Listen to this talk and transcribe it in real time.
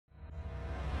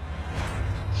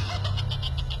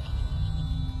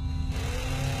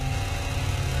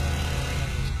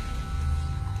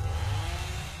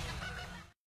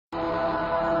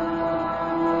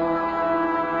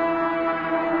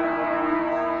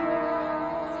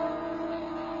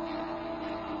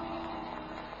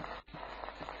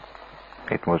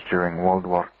It was during World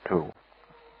War II.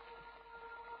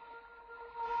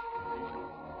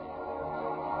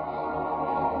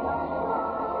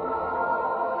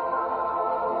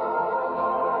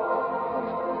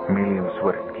 Millions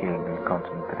were killed in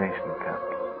concentration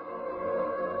camps.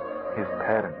 His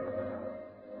parents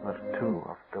were two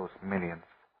of those millions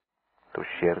to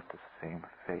share the same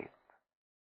fate.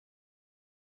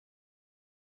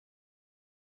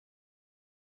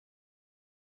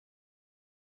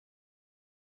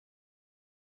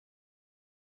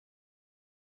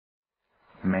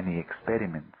 Many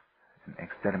experiments and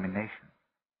extermination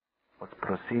was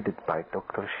proceeded by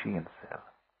Dr. Schiensel,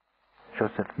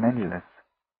 Joseph Mengeles'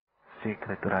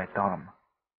 secret right arm.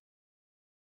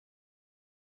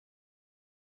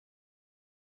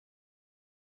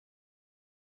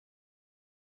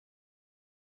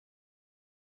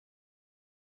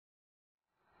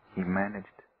 He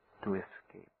managed to escape.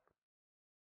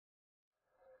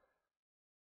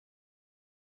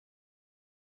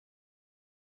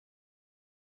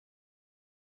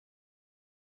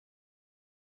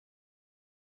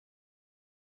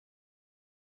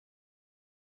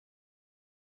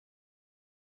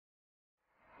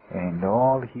 And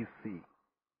all he seeks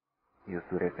is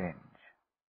revenge.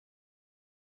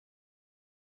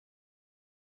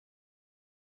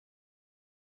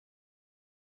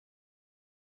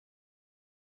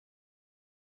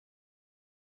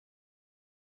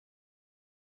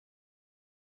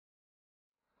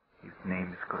 His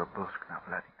name is Groboskna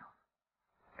Vladimir,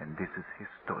 and this is his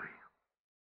story.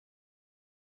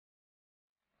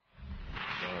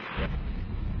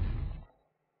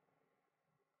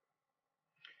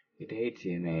 Good day,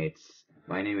 teammates.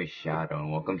 My name is Shadow,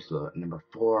 and welcome to number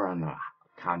 4 on the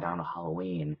countdown to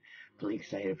Halloween. Really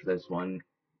excited for this one.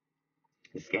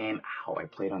 This game, I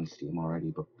played on Steam already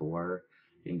before.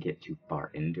 Didn't get too far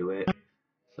into it,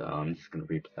 so I'm just gonna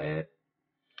replay it.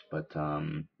 But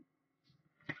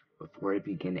before I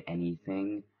begin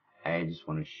anything, I just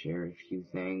want to share a few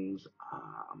things.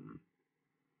 I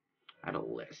had a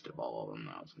list of all of them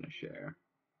that I was gonna share.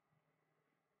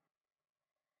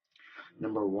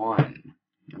 Number one.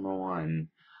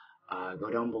 Go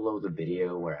down below the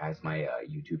video where it has my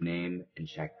YouTube name and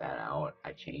check that out.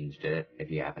 I changed it, if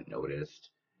you haven't noticed.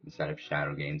 Instead of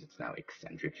Shadow Games, it's now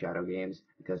Eccentric Shadow Games,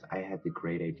 because I had the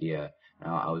great idea.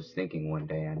 Now, I was thinking one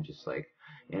day, I'm just like,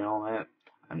 you know what?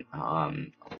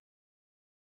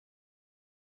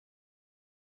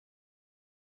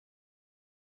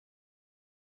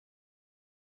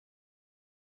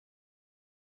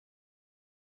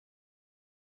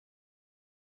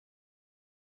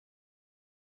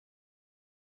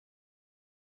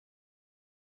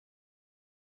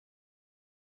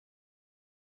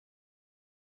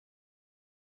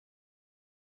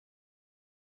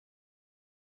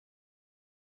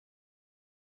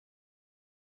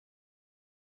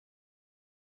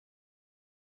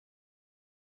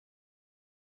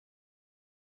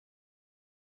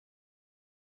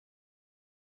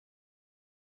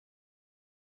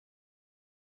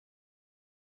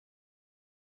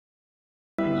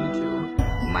 YouTube.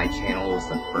 My channel was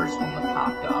the first one that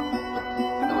popped up.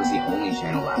 It was the only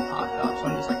channel that popped up, so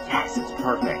I'm just like, yes, it's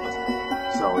perfect.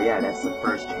 So yeah, that's the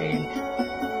first change.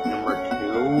 Number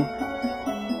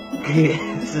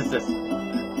 2, this is just,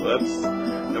 whoops.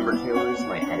 Number 2 is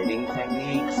my editing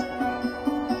techniques.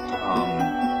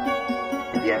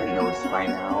 If you haven't noticed by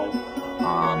now,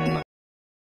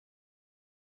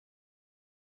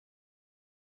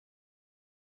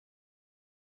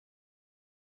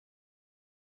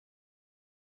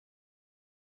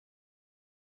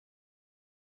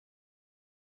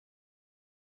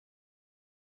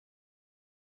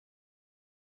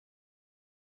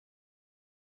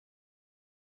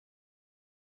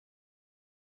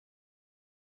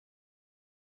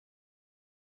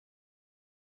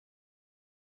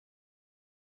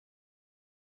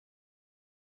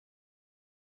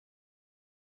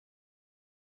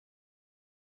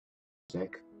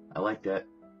 I liked it,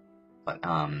 but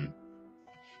yeah,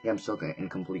 I'm still in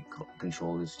complete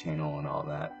control of this channel and all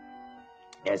that.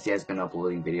 As he has been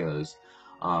uploading videos,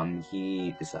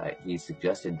 he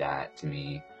suggested that to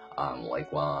me,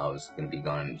 like while I was gonna be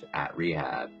going at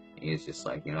rehab. He's just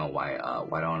like, you know, why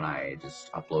don't I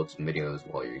just upload some videos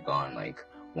while you're gone, like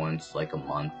once like a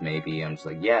month maybe? I'm just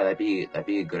like, yeah, that'd be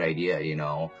a good idea, you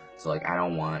know. So like, I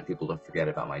don't want people to forget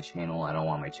about my channel. I don't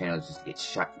want my channel to just get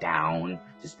shut down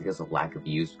just because of lack of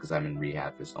use, because I'm in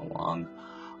rehab for so long.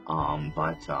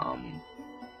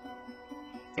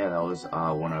 Yeah, that was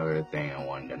one other thing I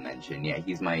wanted to mention. Yeah,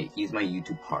 he's my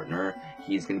YouTube partner.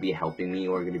 He's gonna be helping me.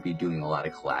 We're gonna be doing a lot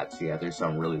of collabs together, so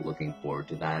I'm really looking forward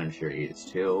to that. I'm sure he is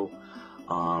too.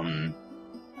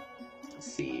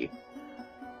 Let's see.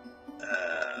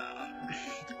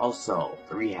 Also,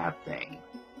 the rehab thing.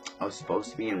 I was supposed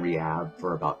to be in rehab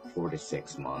for about 4 to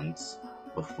 6 months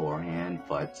beforehand,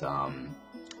 but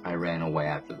I ran away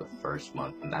after the first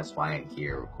month, and that's why I'm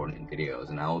here recording videos.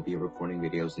 And I will be recording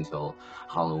videos until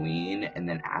Halloween, and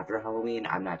then after Halloween,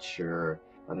 I'm not sure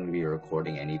if I'm going to be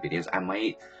recording any videos. I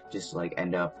might just, like,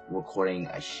 end up recording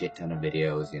a shit ton of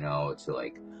videos, you know, to,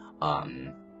 like,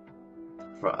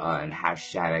 and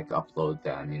hashtag upload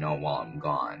them, you know, while I'm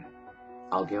gone.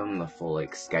 I'll give them the full,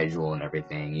 like, schedule and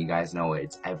everything. You guys know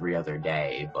it's every other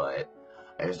day, but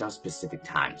there's no specific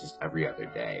time, just every other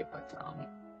day. But,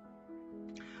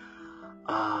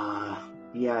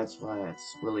 yeah, that's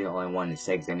really all I wanted to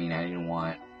say, because, I mean, I didn't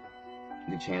want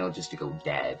the channel just to go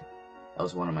dead. That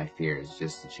was one of my fears,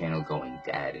 just the channel going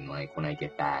dead, and, like, when I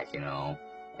get back, you know,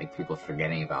 like, people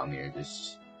forgetting about me, or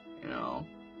just, you know,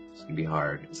 it's gonna be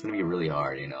hard. It's gonna be really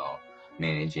hard, you know,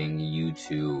 managing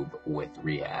YouTube with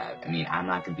rehab. I mean, I'm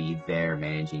not gonna be there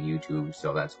managing YouTube,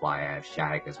 so that's why I have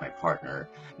Shattuck as my partner,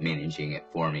 managing it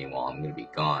for me while I'm gonna be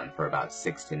gone for about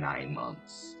 6 to 9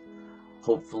 months.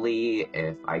 Hopefully,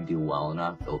 if I do well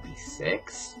enough, it'll be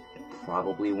 6. It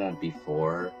probably won't be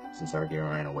 4, since I already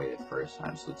ran away the first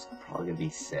time, so it's probably gonna be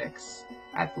 6,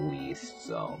 at the least,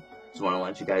 so just wanna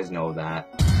let you guys know that.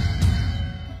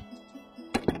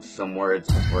 Some words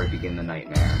before I begin the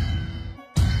nightmare.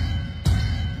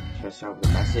 Should I start with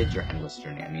a message or endless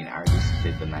journey? I mean, I already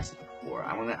did the message before.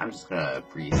 I'm just gonna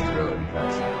breeze through it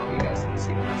because, you know, you guys can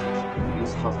see the message.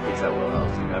 Use health kits at will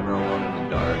help. You're never alone in the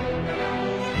dark.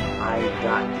 I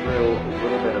got through a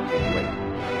little bit of, like,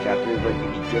 got through, like, the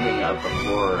beginning of the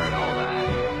horror and all that.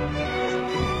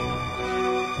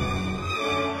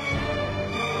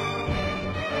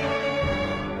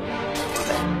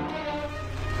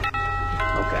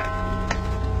 Okay.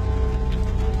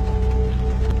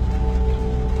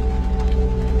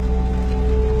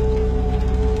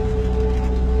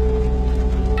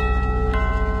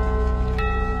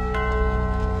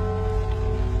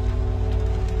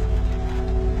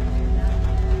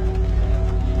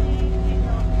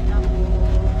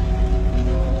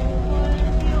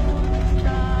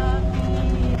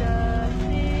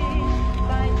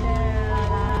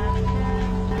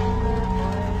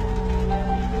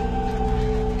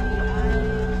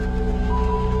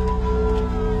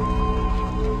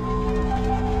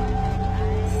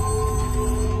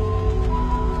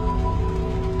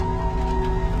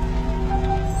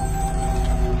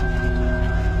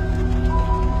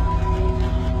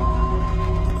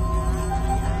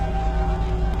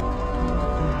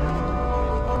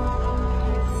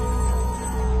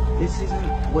 This isn't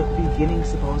what the beginning's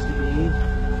supposed to be.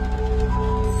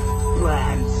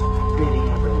 I'm spitting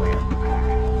everywhere.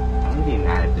 I'm gonna be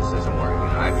mad if this doesn't work. You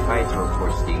know, I've tried to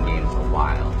record Steam games for a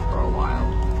while,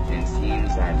 and it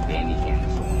seems that Bandicam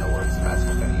is the one that works best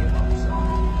with any of them, so.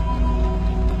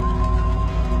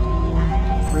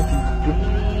 Freaking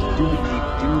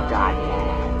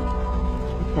do-do-do-do-dot-dad.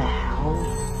 What the hell?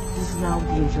 This is now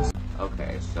being just...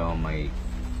 Okay, so my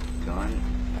gun...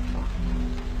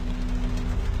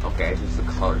 Okay, it's just the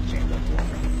color change up here.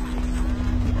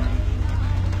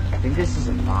 I think this is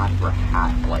a mod for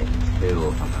Half-Life 2,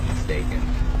 if I'm not mistaken.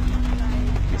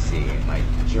 You see, my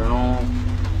journal,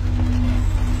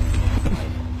 my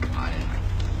gun, and my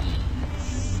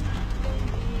keys.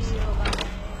 So,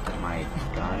 my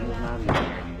gun is not in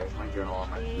here. There's my journal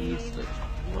and my keys, which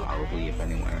probably, if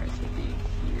anywhere, it should be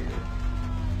here.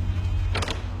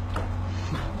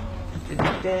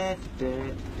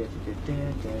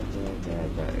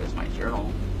 There's my journal.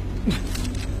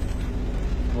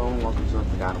 Hello and welcome to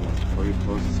Unforgotten Ones. Before you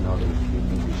close this note, there's a few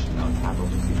things you should know. Tap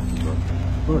over to see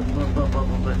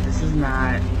but this is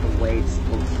not the way it's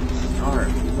supposed to start.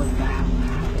 What the hell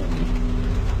happened?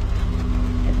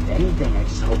 If anything, I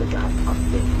just hope it got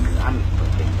updated because I'm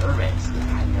freaking nervous because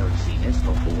I've never seen this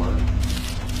before.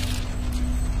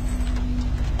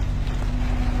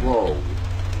 Whoa,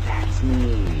 that's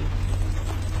me.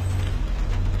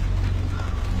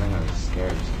 I was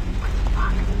scared.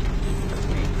 Fuck. That's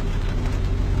me.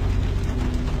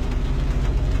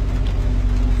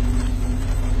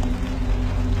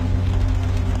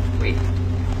 Wait,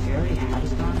 he already has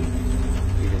his gun?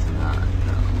 He does not, no.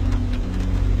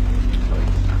 Oh, he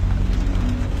does not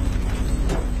have his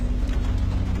gun.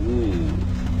 Ooh,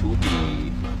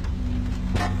 spooky.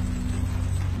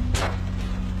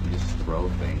 You just throw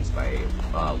things by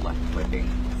left clicking.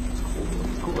 It's cool.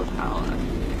 It's cool as hell,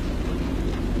 actually.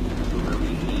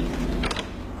 Really neat,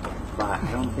 but I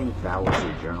don't think that was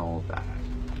a journal.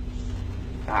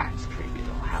 That's creepy as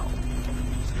hell.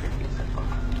 It's creepy as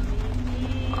fuck.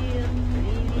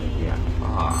 Yeah.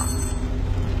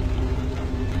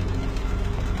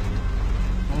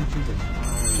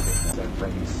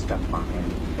 the fucking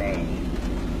thing.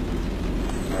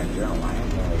 Journal, I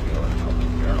have no idea what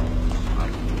public journal is.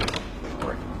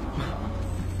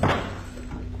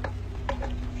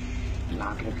 I'm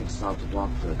not gonna consult the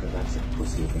walkthrough because that's a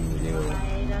pussy thing to do.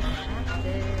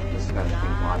 Just gotta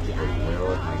think logically, where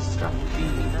would my stuff be?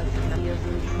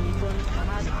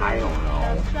 I don't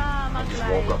know. I just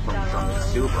woke up from some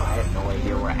super, I have no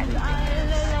idea where anything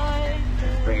is.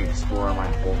 Freaking explore my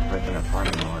whole freaking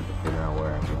apartment in order to figure out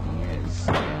where everything is.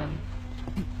 And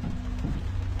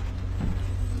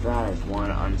that is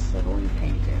one unsettling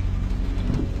painting.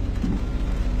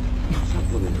 What's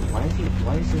up with it?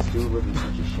 Why does this dude live in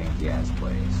such a shanty ass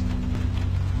place?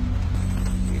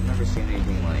 You've never seen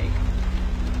anything like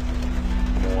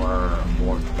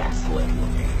more desolate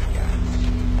looking, I guess.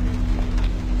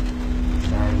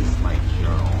 That is my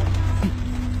journal.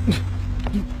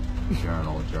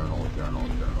 Journal.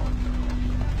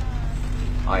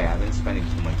 Oh yeah, I've been spending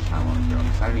too much time on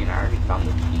journals. I mean, I already found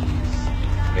the keys,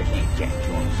 but I can't get to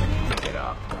them, so I can't pick it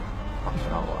up. Fuck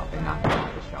it all up and knock it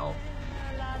off the shelf.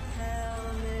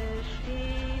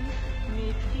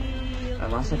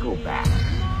 Unless I go back.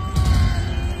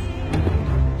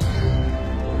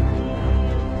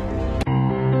 Yeah,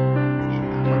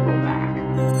 I'm gonna go back.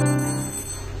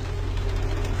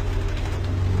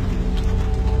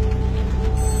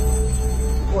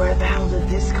 Where the hell did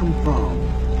this come from?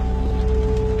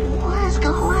 What is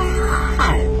going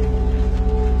on?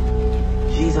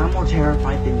 Jeez, I'm more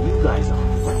terrified than you guys are.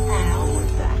 Where the hell would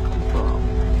that come from?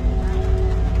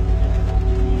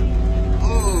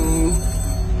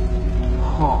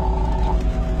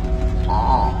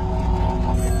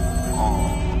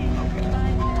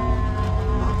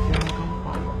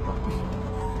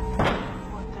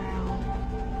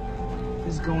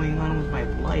 Going on with my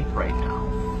life right now?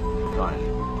 Gun.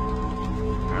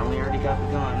 Apparently I already got the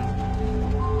gun.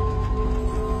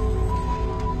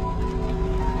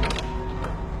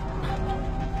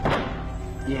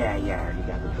 Yeah, I already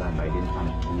got the gun, but I didn't find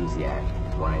the keys yet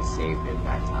when I saved it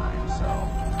that time, so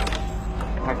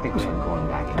technically I'm going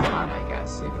back in time, I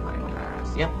guess, saving my own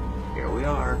ass. Yep, here we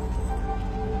are.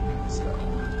 Let's go.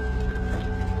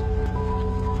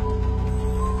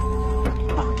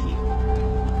 Fuck you.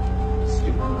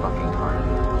 Stupid fucking car.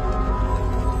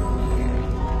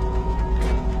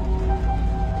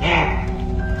 Yeah!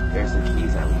 There's the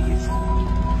keys at least.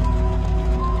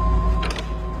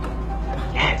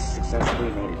 Yes! Successfully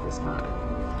made it this time.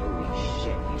 Holy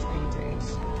shit, these paintings.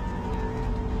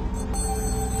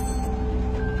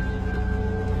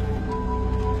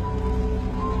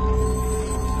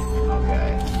 Okay.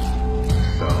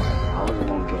 So, I probably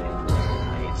won't get into it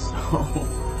tonight, so...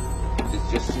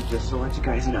 Just to let you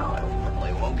guys know, I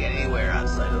probably won't get anywhere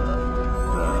outside of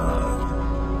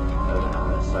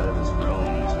outside of this room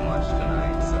too much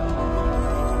tonight, so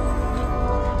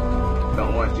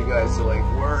don't want you guys to like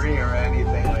worry or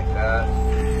anything like that.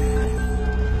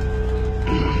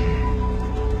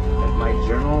 And my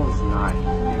journal is not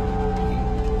new.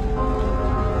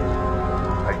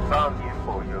 I found the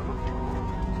info you're looking for.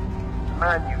 The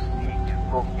man you seek is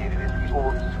located in the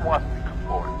old swastika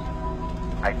fort.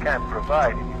 I can't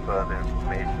provide any further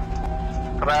information.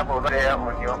 Travel there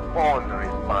on your own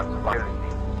responsibility.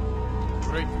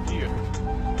 Great idea.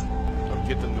 I'll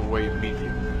get in the way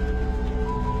immediately.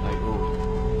 I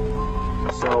owe.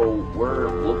 So, we're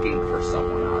looking for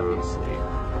someone, obviously.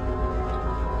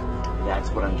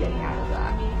 That's what I'm getting out of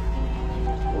that.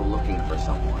 We're looking for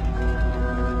someone.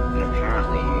 And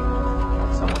apparently,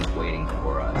 someone's waiting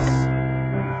for us.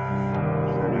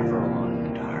 We're never alone in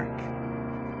the dark.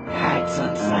 It's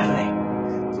unsettling.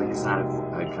 It's like it's not a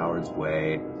coward's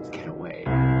way to get away.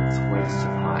 It's a way to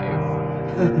survive.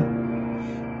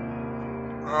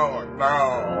 Oh no!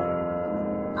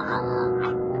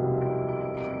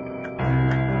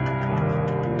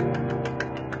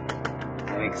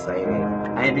 I'm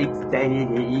excited.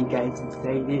 Are you guys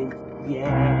excited?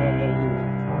 Yay!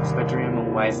 Spend your ammo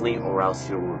wisely or else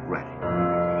you'll regret it.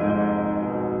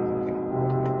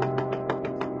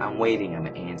 I'm waiting. I'm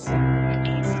antsy.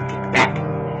 Get back!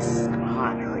 Yes, come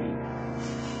on, hurry.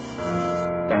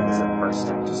 That is the first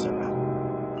step to survival.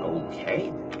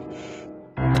 Okay.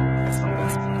 That's not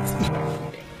gonna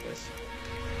this.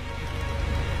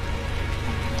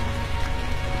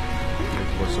 It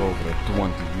was over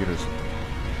 20 years ago,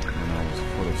 when I was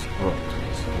first brought to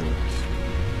this village.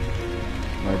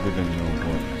 I didn't know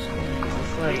what was going on.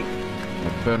 It's like...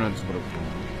 My parents were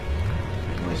gone.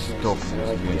 My stock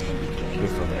was mission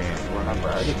with a man. Remember, I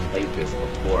already played this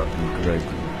before from the Great.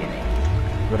 beginning.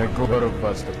 But I go out of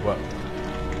past the button,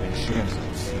 and she ends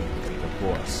up seeing the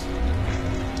boss.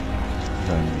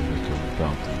 Then we little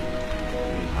bounty.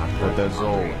 But as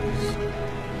always,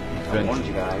 I warned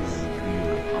you guys.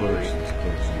 Close, it's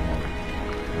close enough.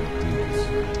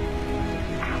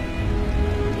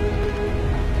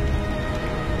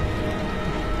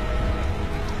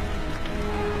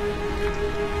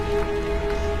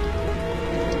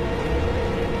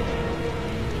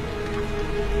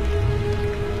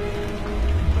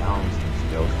 Balancing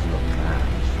skills to the max.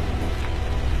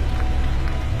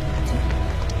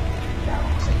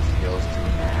 Balancing skills to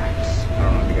the max. I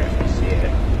don't know if you guys can see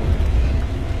it.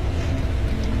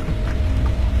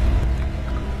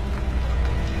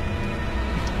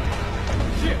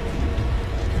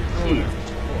 Jeez.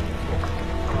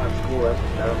 Oh, that's cool.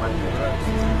 That reminds me of that.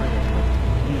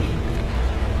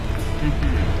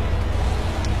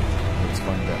 Let's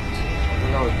find out. I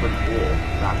thought that was pretty cool.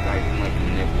 That guy can like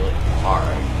manipulate the car.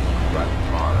 He can drive the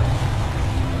car.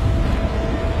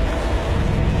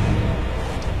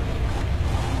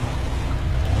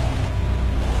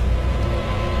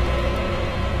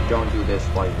 Don't do this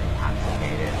while you're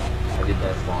intoxicated. I did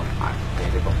this while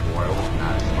intoxicated before. It was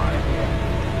not a smart idea.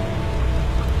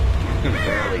 You can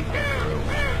barely get through.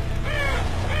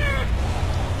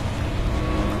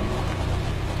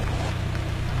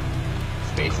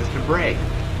 Spaces to brake.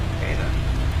 Okay then.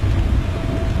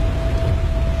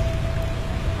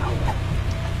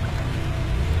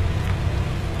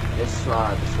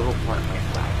 This little part might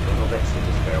lag a little bit, so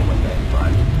just bear with it,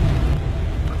 but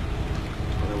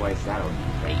otherwise that'll be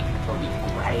great. It'll be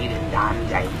great and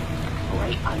Dante.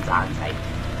 Great on Dante.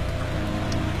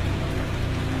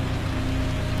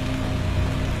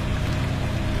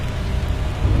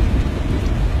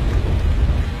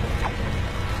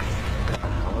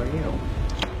 How are you?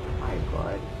 Hi,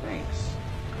 bud. Thanks.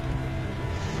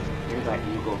 Here's that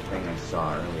eagle thing I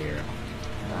saw earlier.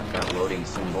 That loading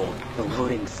symbol. The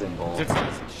loading symbol. It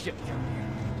smells like shit down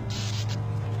here.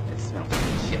 It smells like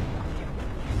shit down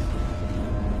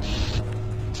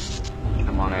here.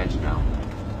 I'm on edge now.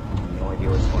 No idea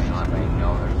what's going on, but I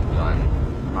know there's a gun.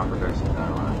 Remember, there's a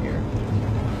gun around here.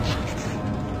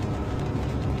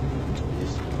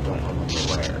 Just don't remember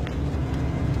where.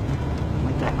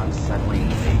 Like that unsettling,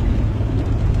 like,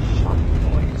 shocking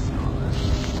noise and all that.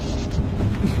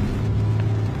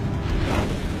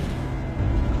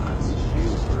 Let's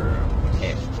shoot for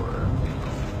hit for,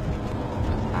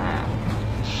 attack.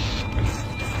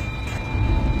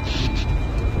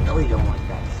 I really don't like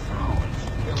that sound. It's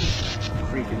really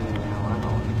creeping me the hell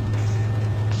out.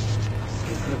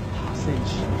 Secret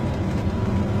passage.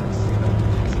 Secret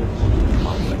passage.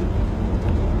 Lovely.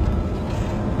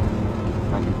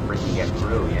 If I can freaking get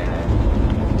through, yeah.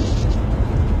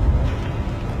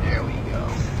 There we go.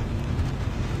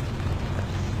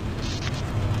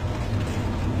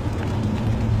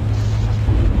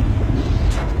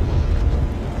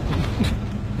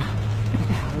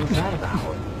 What was that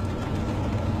about?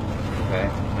 Okay,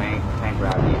 can I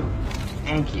grab you?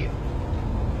 Thank you.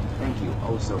 Thank you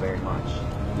oh so very much.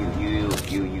 You.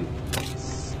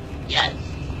 Yes. Yes.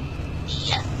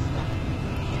 Yes.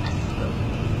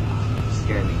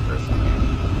 Scared me for a second.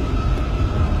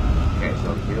 Okay, so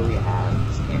here we have,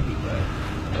 this can't be good.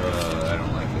 I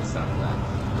don't like the sound of that.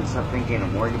 Couldn't stop thinking,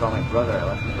 I'm worried about my brother. I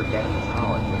left him for dead in the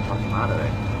tunnel. I couldn't talk him out of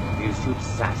it. He was too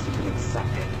obsessed, he couldn't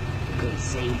accept it. He couldn't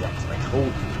save them, so I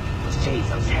told him. I was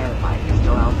chased, I was terrified. He's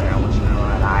still out there. I want you to know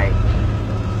that I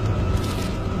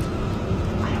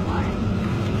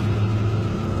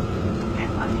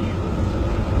love you.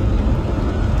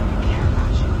 I care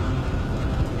about you.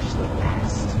 You're just the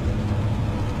best.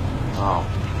 Oh,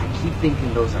 I keep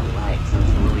thinking those are legs.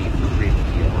 That's really creeping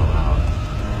me the hell out.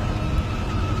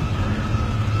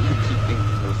 I keep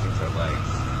thinking those things are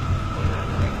legs.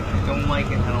 I don't like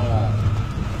it at all.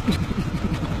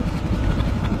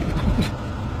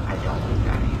 I don't like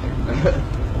that either.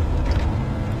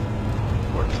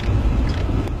 Unfortunately.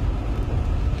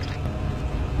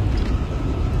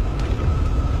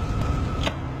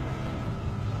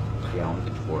 Yeah, I want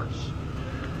the torch.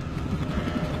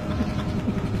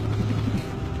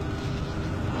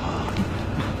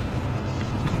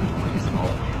 Oh,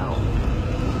 hell.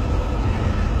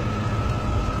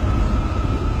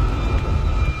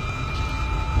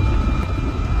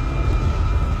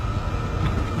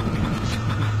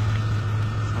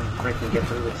 I'm freaking get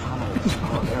through the tunnels.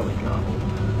 Oh, there we go.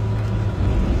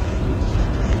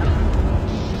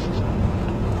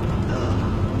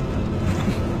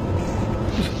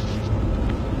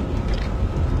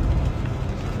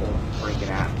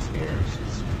 Freaking atmosphere is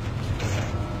just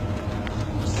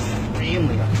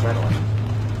extremely unsettling.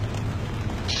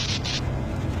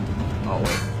 Oh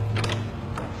wait.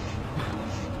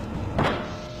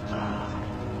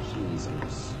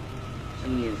 Jesus.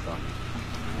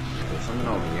 There's something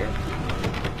over here.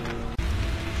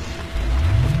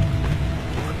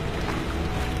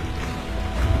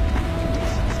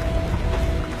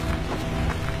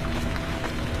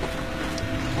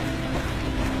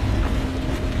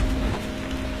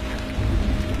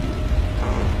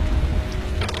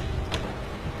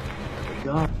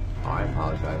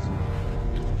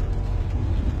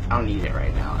 I don't need it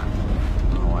right now. I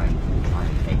don't know why I'm trying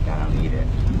to take that. I don't need it.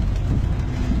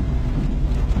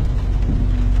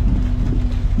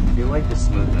 I do like the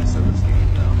smoothness of this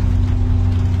game, though.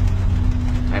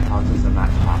 I apologize I'm not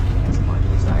talking as much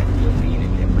as I would be in a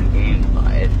different game,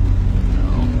 but, you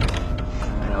know,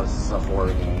 I know this is a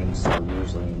horror game, so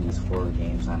usually in these horror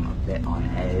games I'm a bit on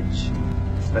edge,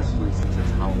 especially since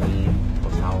it's Halloween.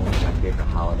 Because Halloween is my favorite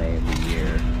holiday of the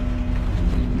year.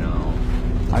 You know.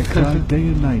 I cried day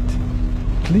and night.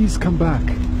 Please come back.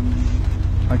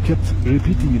 I kept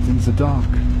repeating it in the dark.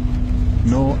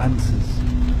 No answers.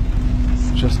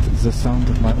 Just the sound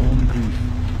of my own grief.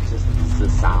 Just the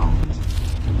sound.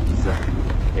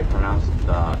 They pronounce it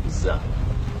the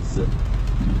z.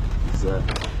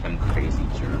 Them crazy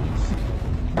germs.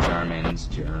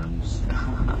 Germs.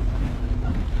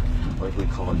 Like we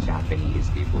call Japanese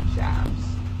people jabs.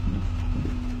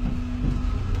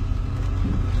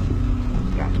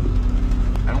 Yeah.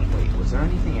 I don't wait. Was there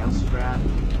anything else to grab?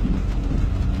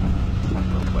 Check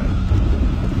real quick.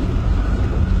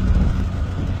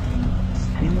 Does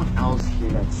anyone else hear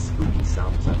that spooky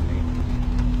sound suddenly?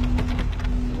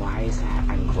 Why is that?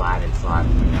 I'm glad it's not, to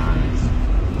be honest.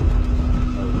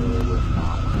 I really would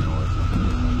not want to know what's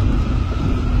happening.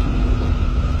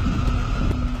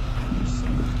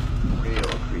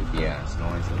 Real creepy ass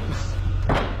noises.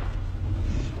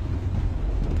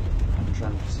 I'm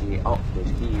trying to see. Oh,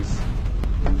 there's keys.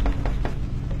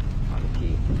 Not a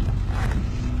key.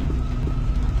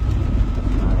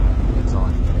 That's all I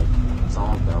needed. That's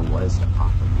all there was to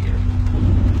offer here.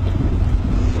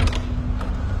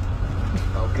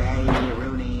 Okay,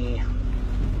 Rooney.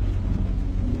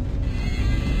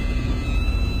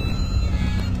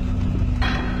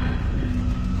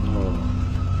 Oh.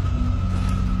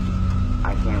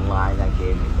 I can't lie, that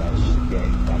gave me that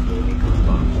gave me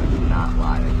goosebumps. I cannot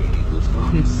lie, that gave me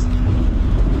goosebumps.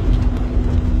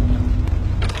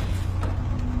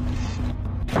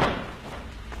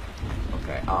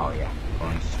 Okay, oh yeah,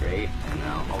 going straight, and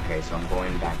now, okay, so I'm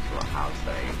going back to a house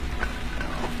that I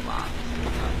locked.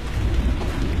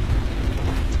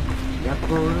 Yep,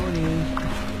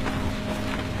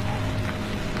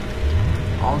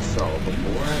 also,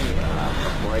 before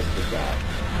I forget,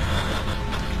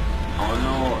 I don't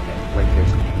know if like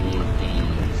there's any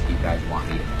games you guys want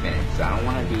me to finish. So I don't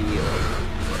want to be like,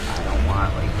 I don't want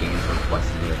like games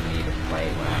requested of me to play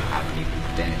when I haven't even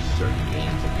finished certain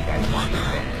games that you guys want me to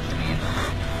finish. I mean,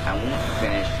 I won't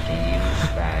finish games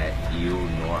that you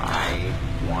nor I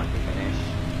want to finish.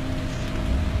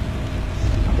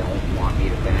 Don't want me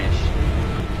to finish,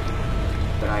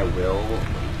 but I will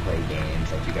play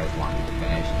games that you guys want me to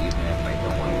finish, even if I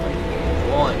don't want to play the games.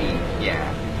 Well, I mean,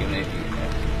 yeah,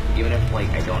 even if like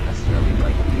I don't necessarily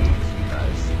like the games,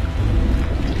 because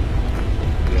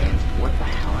games. What the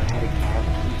hell? I had a cab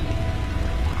key.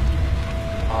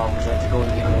 Oh, was that to go in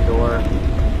the other door?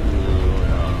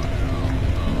 No.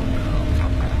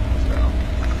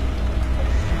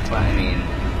 But I mean.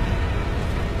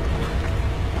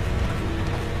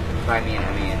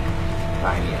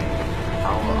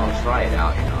 I'll try it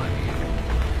out, you know what I mean?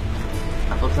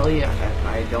 I'll tell you, if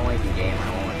I don't like the game, I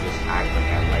won't just act like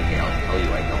I like it. I'll tell you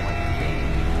I don't like the game.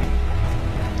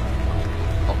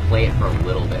 I'll play it for a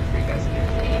little bit for you guys to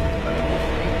entertain, but I won't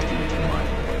like, do too much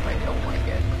if I don't like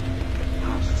it.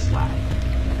 Oh, it's just lag.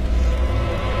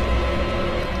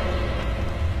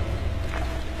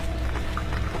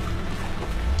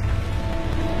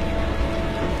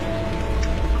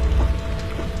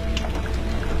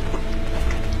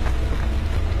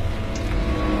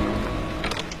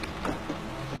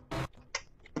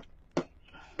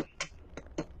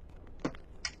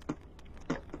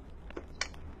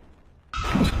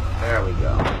 There we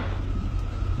go.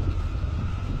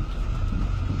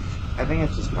 I think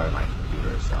it's just part of my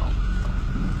computer, so.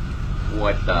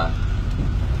 What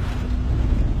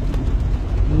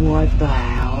the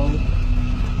hell?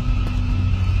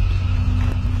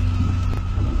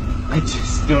 I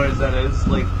just noticed that it's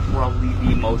like probably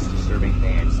the most disturbing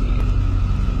thing I've seen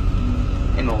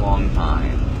in a long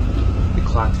time. The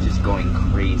clock's just going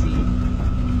crazy.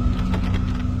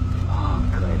 Oh,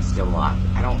 good, it's still locked.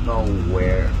 I don't know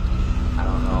where. I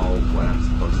don't know what I'm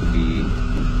supposed to be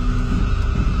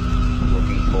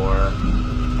looking for. I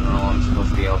don't know what I'm supposed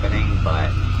to be opening, but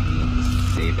I need to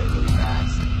save it really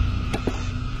fast.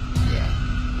 Yeah.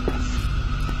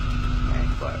 Okay,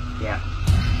 but yeah.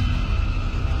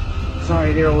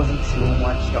 Sorry, there wasn't too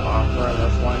much to offer on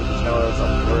this one. Just know it was a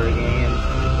horror game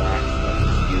that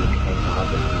you pick up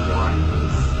if you want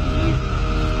to see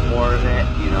more of it.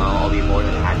 You know, I'll be more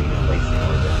than happy to play some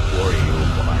of it for you,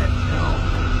 but you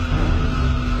know.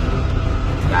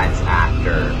 That's after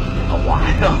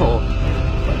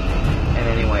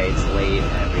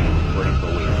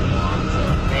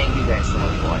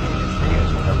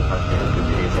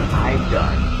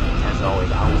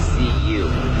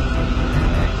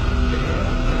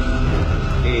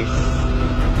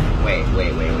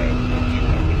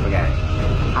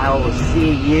I will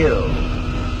see you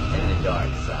in the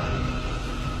dark side.